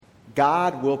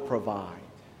God will provide.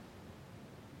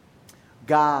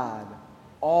 God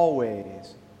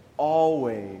always,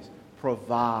 always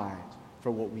provides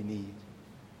for what we need.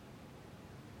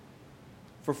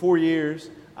 For 4 years,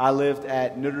 I lived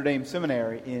at Notre Dame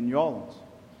Seminary in New Orleans.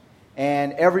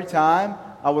 And every time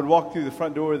I would walk through the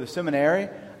front door of the seminary,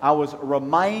 I was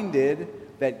reminded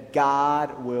that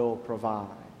God will provide.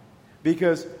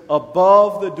 Because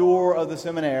above the door of the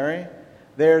seminary,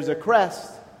 there's a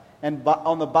crest. And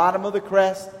on the bottom of the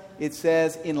crest, it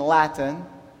says in Latin,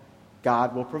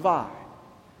 God will provide.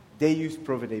 Deus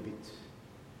providebit.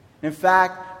 In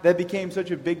fact, that became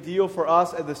such a big deal for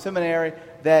us at the seminary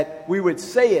that we would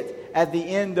say it at the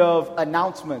end of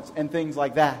announcements and things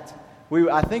like that.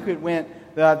 I think it went,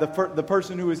 the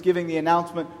person who was giving the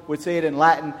announcement would say it in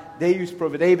Latin, Deus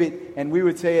providebit, and we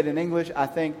would say it in English, I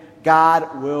think,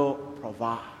 God will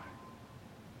provide.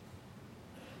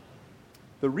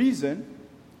 The reason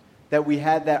that we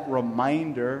had that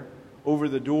reminder over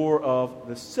the door of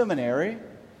the seminary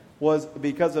was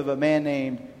because of a man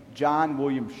named John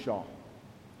William Shaw.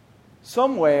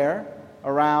 Somewhere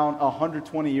around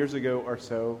 120 years ago or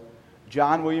so,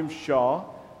 John William Shaw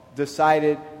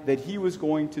decided that he was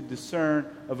going to discern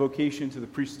a vocation to the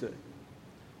priesthood.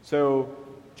 So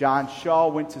John Shaw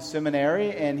went to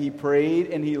seminary and he prayed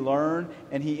and he learned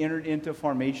and he entered into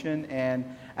formation. And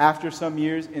after some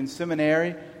years in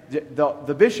seminary,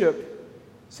 the bishop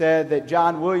said that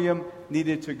John William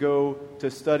needed to go to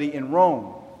study in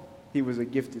Rome. He was a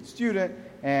gifted student,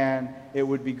 and it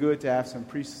would be good to have some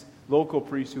priests, local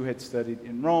priests who had studied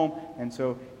in Rome. And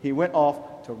so he went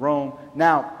off to Rome.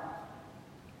 Now,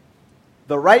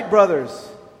 the Wright brothers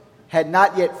had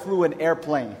not yet flew an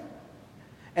airplane.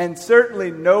 And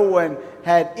certainly no one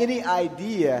had any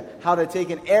idea how to take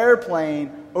an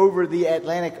airplane over the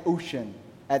Atlantic Ocean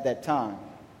at that time.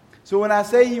 So when I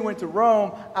say he went to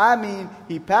Rome, I mean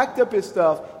he packed up his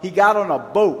stuff, he got on a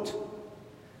boat,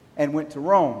 and went to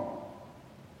Rome.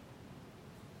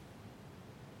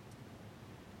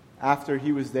 After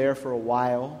he was there for a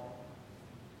while,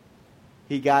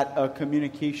 he got a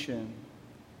communication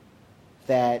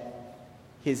that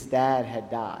his dad had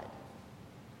died.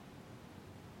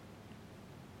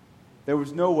 There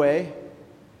was no way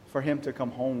for him to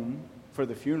come home for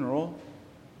the funeral.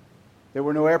 There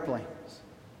were no airplanes.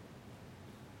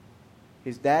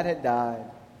 His dad had died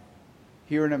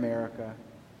here in America.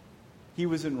 He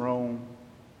was in Rome.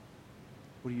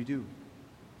 What do you do?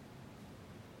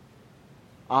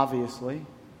 Obviously,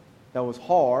 that was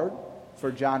hard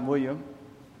for John William.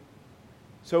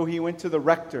 So he went to the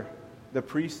rector, the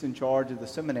priest in charge of the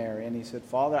seminary, and he said,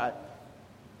 Father,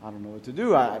 I don't know what to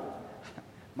do.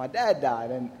 My dad died.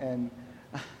 And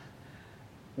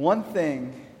one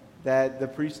thing that the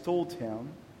priest told him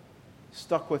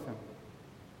stuck with him.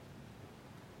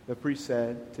 The priest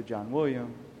said to John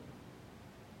William,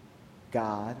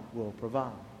 God will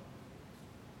provide.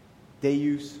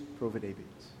 Deus providebit.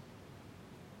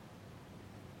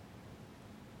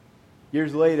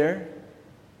 Years later,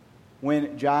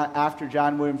 after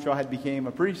John William Shaw had become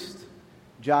a priest,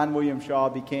 John William Shaw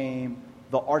became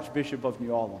the Archbishop of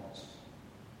New Orleans.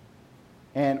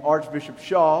 And Archbishop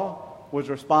Shaw was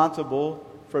responsible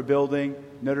for building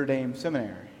Notre Dame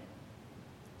Seminary.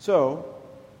 So,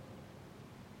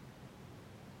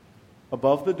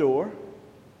 above the door,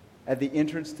 at the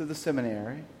entrance to the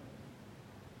seminary,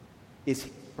 is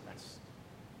his crest.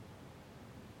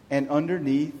 And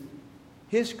underneath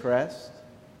his crest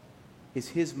is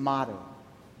his motto.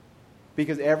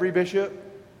 Because every bishop,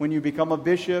 when you become a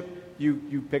bishop,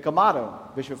 you pick a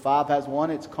motto. Bishop 5 has one,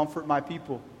 it's comfort my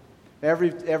people.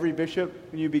 Every bishop,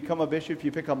 when you become a bishop,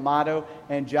 you pick a motto.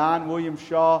 And John William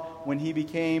Shaw, when he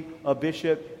became a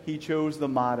bishop, he chose the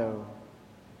motto,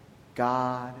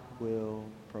 God will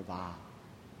provide.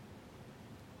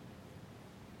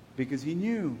 Because he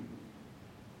knew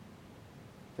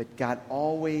that God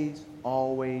always,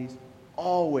 always,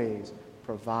 always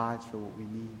provides for what we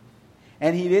need.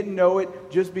 And he didn't know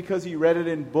it just because he read it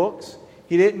in books.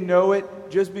 He didn't know it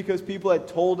just because people had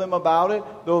told him about it,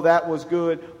 though that was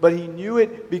good. But he knew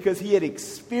it because he had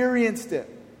experienced it.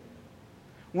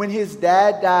 When his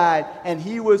dad died and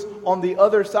he was on the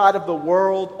other side of the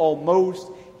world almost,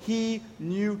 he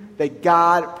knew that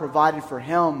God provided for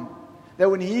him. That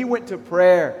when he went to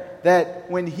prayer, that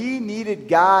when he needed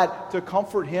God to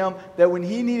comfort him, that when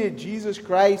he needed Jesus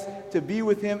Christ to be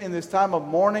with him in this time of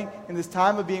mourning, in this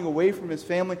time of being away from his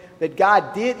family, that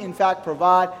God did in fact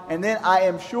provide. And then I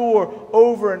am sure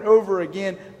over and over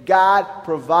again, God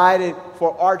provided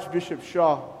for Archbishop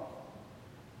Shaw.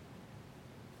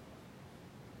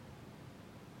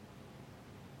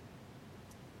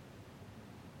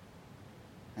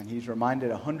 And he's reminded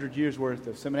 100 years worth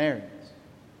of seminarians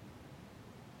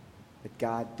that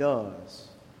God does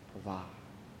provide.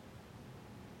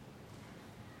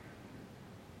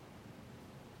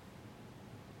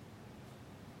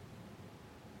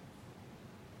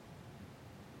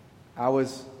 I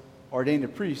was ordained a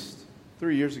priest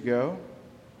 3 years ago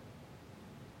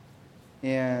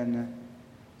in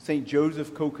St.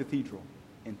 Joseph Co-Cathedral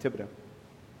in Thibodeau.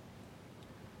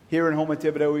 Here in Houma,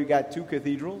 Thibodeau, we've got 2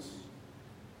 cathedrals.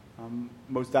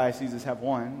 Most dioceses have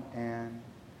one. And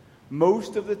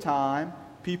most of the time,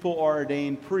 people are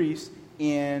ordained priests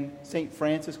in St.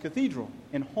 Francis Cathedral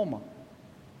in Houma.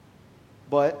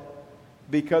 But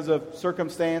because of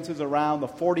circumstances around the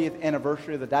 40th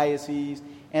anniversary of the diocese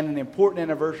and an important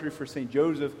anniversary for St.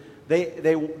 Joseph,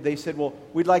 they said, well,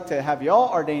 we'd like to have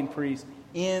y'all ordained priests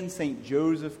in St.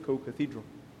 Joseph Co-Cathedral.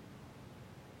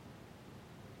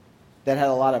 That had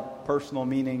a lot of personal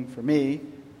meaning for me.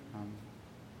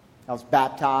 I was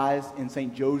baptized in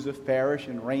St. Joseph Parish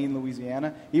in Rayne,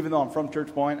 Louisiana. Even though I'm from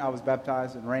Church Point, I was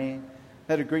baptized in Rayne.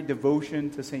 I had a great devotion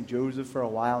to St. Joseph for a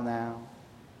while now.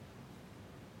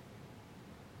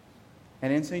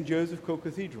 And in St. Joseph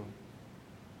Co-Cathedral,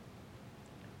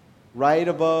 right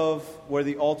above where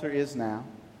the altar is now,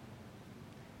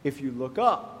 if you look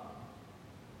up,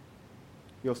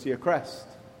 you'll see a crest.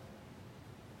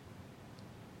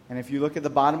 And if you look at the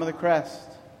bottom of the crest,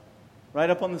 right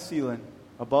up on the ceiling,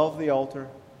 above the altar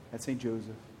at St.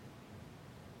 Joseph,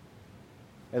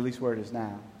 at least where it is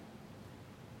now,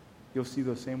 you'll see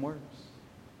those same words.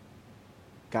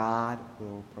 God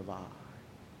will provide.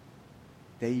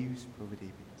 Deus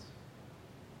providebit.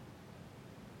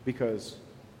 Because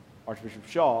Archbishop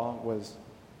Shaw was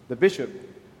the bishop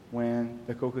when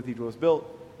the Co-Cathedral was built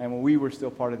and when we were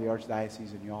still part of the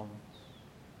Archdiocese of New Orleans.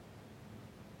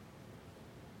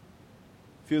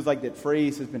 Feels like that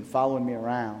phrase has been following me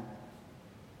around.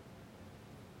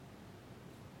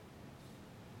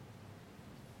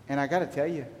 And I got to tell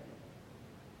you,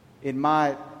 in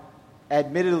my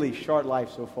admittedly short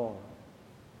life so far,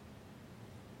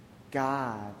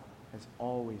 God has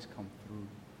always come through.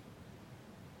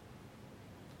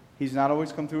 He's not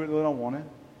always come through when I wanted,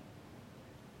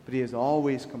 but He has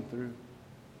always come through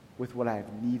with what I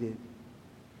have needed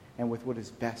and with what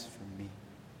is best for me.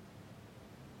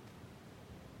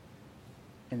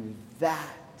 And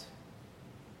that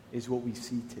is what we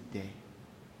see today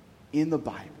in the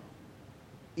Bible,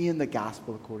 in the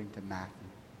Gospel according to Matthew.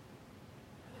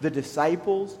 The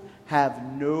disciples have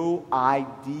no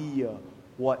idea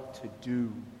what to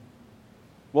do.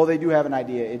 Well, they do have an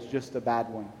idea. It's just a bad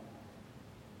one.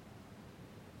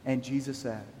 And Jesus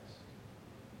says,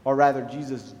 or rather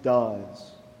Jesus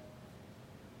does,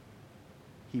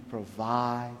 He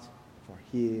provides for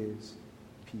His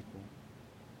people.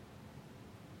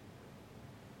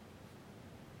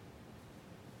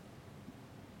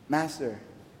 Master,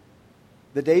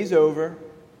 the day's over.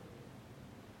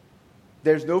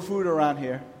 There's no food around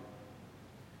here.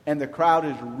 And the crowd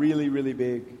is really, really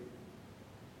big.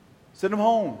 Send them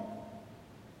home.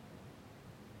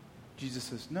 Jesus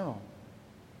says, no.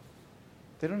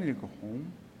 They don't need to go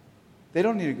home. They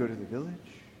don't need to go to the village.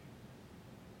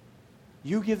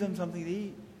 You give them something to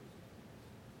eat.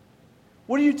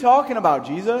 What are you talking about,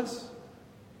 Jesus?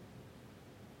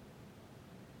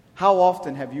 How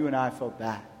often have you and I felt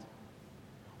that?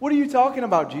 What are you talking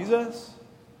about, Jesus?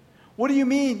 What do you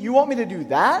mean? You want me to do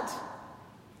that?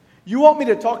 You want me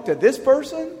to talk to this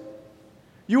person?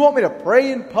 You want me to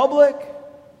pray in public?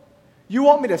 You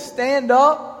want me to stand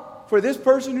up for this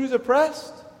person who's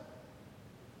oppressed?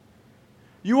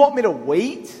 You want me to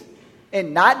wait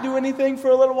and not do anything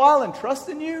for a little while and trust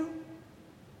in you?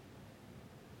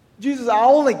 Jesus, I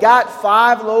only got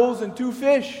 5 loaves and 2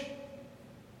 fish.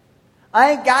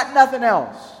 I ain't got nothing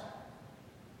else.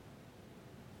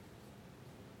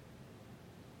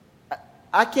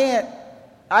 I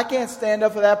can't stand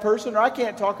up for that person, or I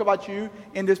can't talk about you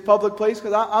in this public place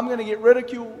because I'm going to get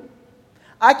ridiculed.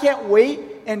 I can't wait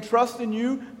and trust in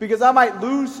you because I might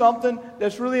lose something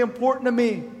that's really important to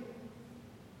me.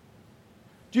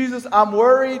 Jesus, I'm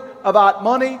worried about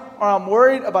money, or I'm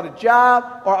worried about a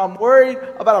job, or I'm worried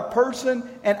about a person,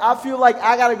 and I feel like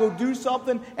I got to go do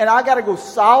something, and I got to go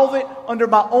solve it under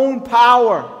my own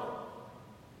power.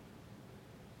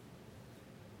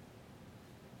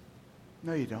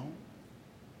 No, you don't.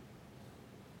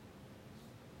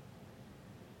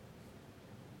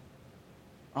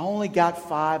 I only got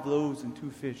 5 loaves and 2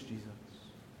 fish, Jesus.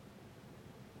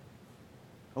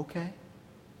 Okay.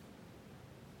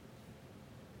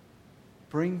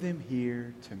 Bring them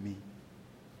here to me.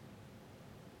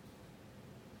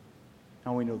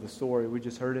 Now we know the story. We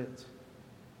just heard it.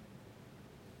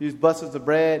 These buskets of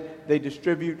bread, they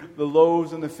distribute the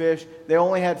loaves and the fish. They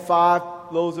only had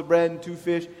 5 loaves of bread and 2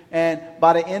 fish. And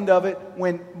by the end of it,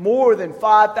 when more than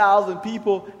 5,000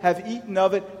 people have eaten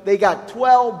of it, they got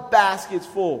 12 baskets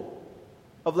full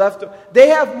of leftovers. They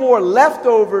have more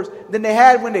leftovers than they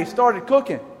had when they started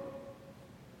cooking.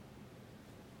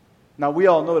 Now, we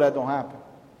all know that don't happen.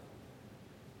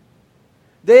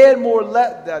 They had more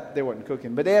they weren't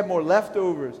cooking, but they had more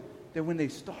leftovers than when they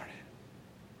started.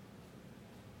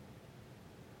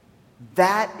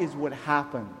 That is what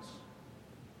happens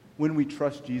when we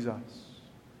trust Jesus.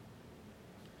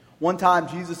 One time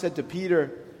Jesus said to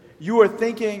Peter, "You are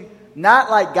thinking not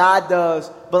like God does,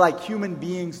 but like human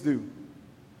beings do."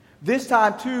 This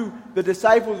time too, the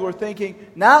disciples were thinking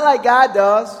not like God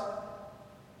does.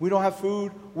 We don't have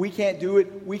food. We can't do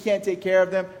it. We can't take care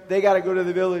of them. They got to go to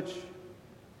the village.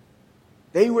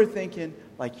 They were thinking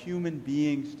like human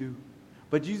beings do.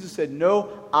 But Jesus said, "No,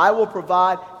 I will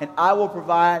provide, and I will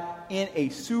provide in a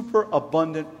super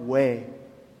abundant way."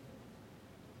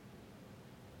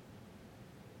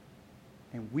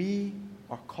 And we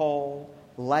are called,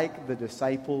 like the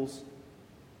disciples,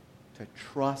 to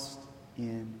trust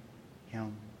in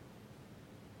Him.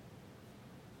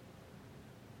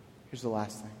 Here's the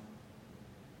last thing.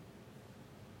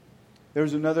 There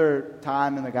was another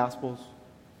time in the Gospels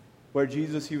where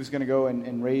Jesus, He was going to go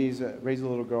and raise a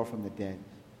little girl from the dead.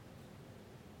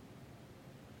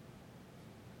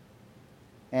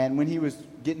 And when He was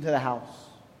getting to the house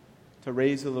to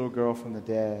raise the little girl from the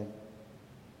dead,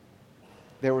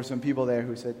 there were some people there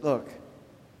who said, "Look,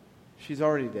 she's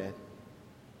already dead.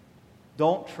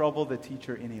 Don't trouble the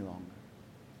teacher any longer.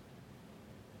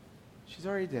 She's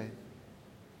already dead.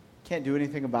 Can't do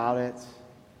anything about it.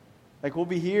 Like, we'll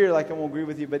be here, like, and we'll agree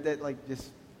with you, but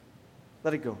just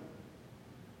let it go."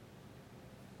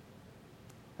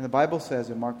 And the Bible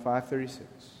says in Mark 5:36,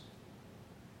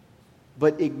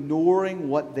 but ignoring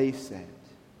what they said,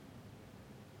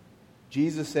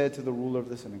 Jesus said to the ruler of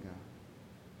the synagogue,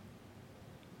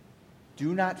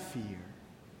 "Do not fear,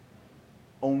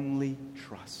 only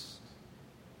trust."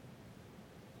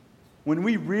 When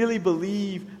we really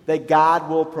believe that God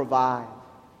will provide,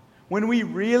 when we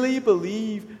really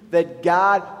believe that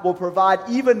God will provide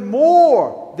even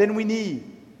more than we need,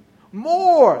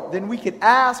 more than we can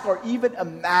ask or even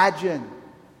imagine,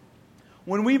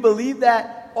 when we believe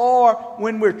that, or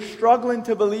when we're struggling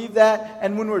to believe that,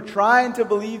 and when we're trying to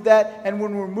believe that, and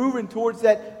when we're moving towards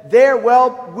that, there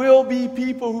will be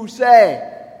people who say,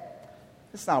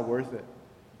 "It's not worth it."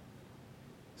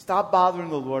 Stop bothering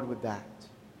the Lord with that.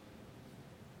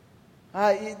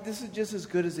 This is just as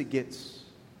good as it gets.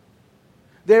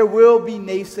 There will be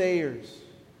naysayers.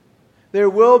 There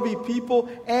will be people,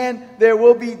 and there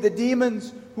will be the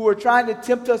demons who are trying to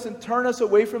tempt us and turn us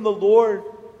away from the Lord.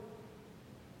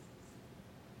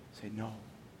 Say, no.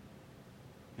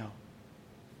 No.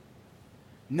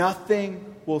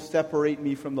 Nothing will separate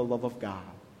me from the love of God.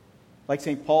 Like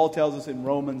St. Paul tells us in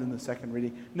Romans in the second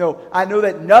reading. No, I know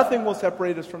that nothing will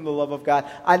separate us from the love of God.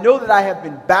 I know that I have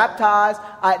been baptized.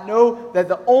 I know that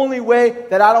the only way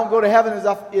that I don't go to heaven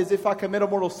is if I commit a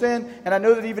mortal sin. And I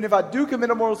know that even if I do commit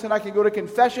a mortal sin, I can go to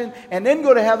confession and then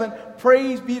go to heaven.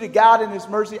 Praise be to God in His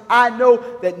mercy. I know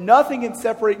that nothing can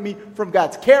separate me from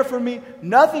God's care for me.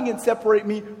 Nothing can separate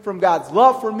me from God's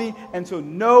love for me. And so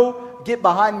no, get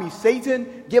behind me,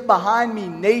 Satan. Get behind me,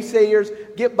 naysayers.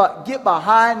 Get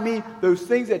behind me, those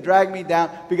things that drag me down.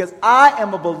 Because I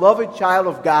am a beloved child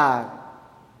of God.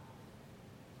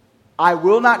 I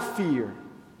will not fear.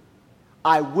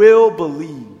 I will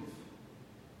believe.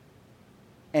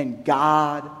 And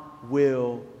God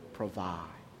will provide.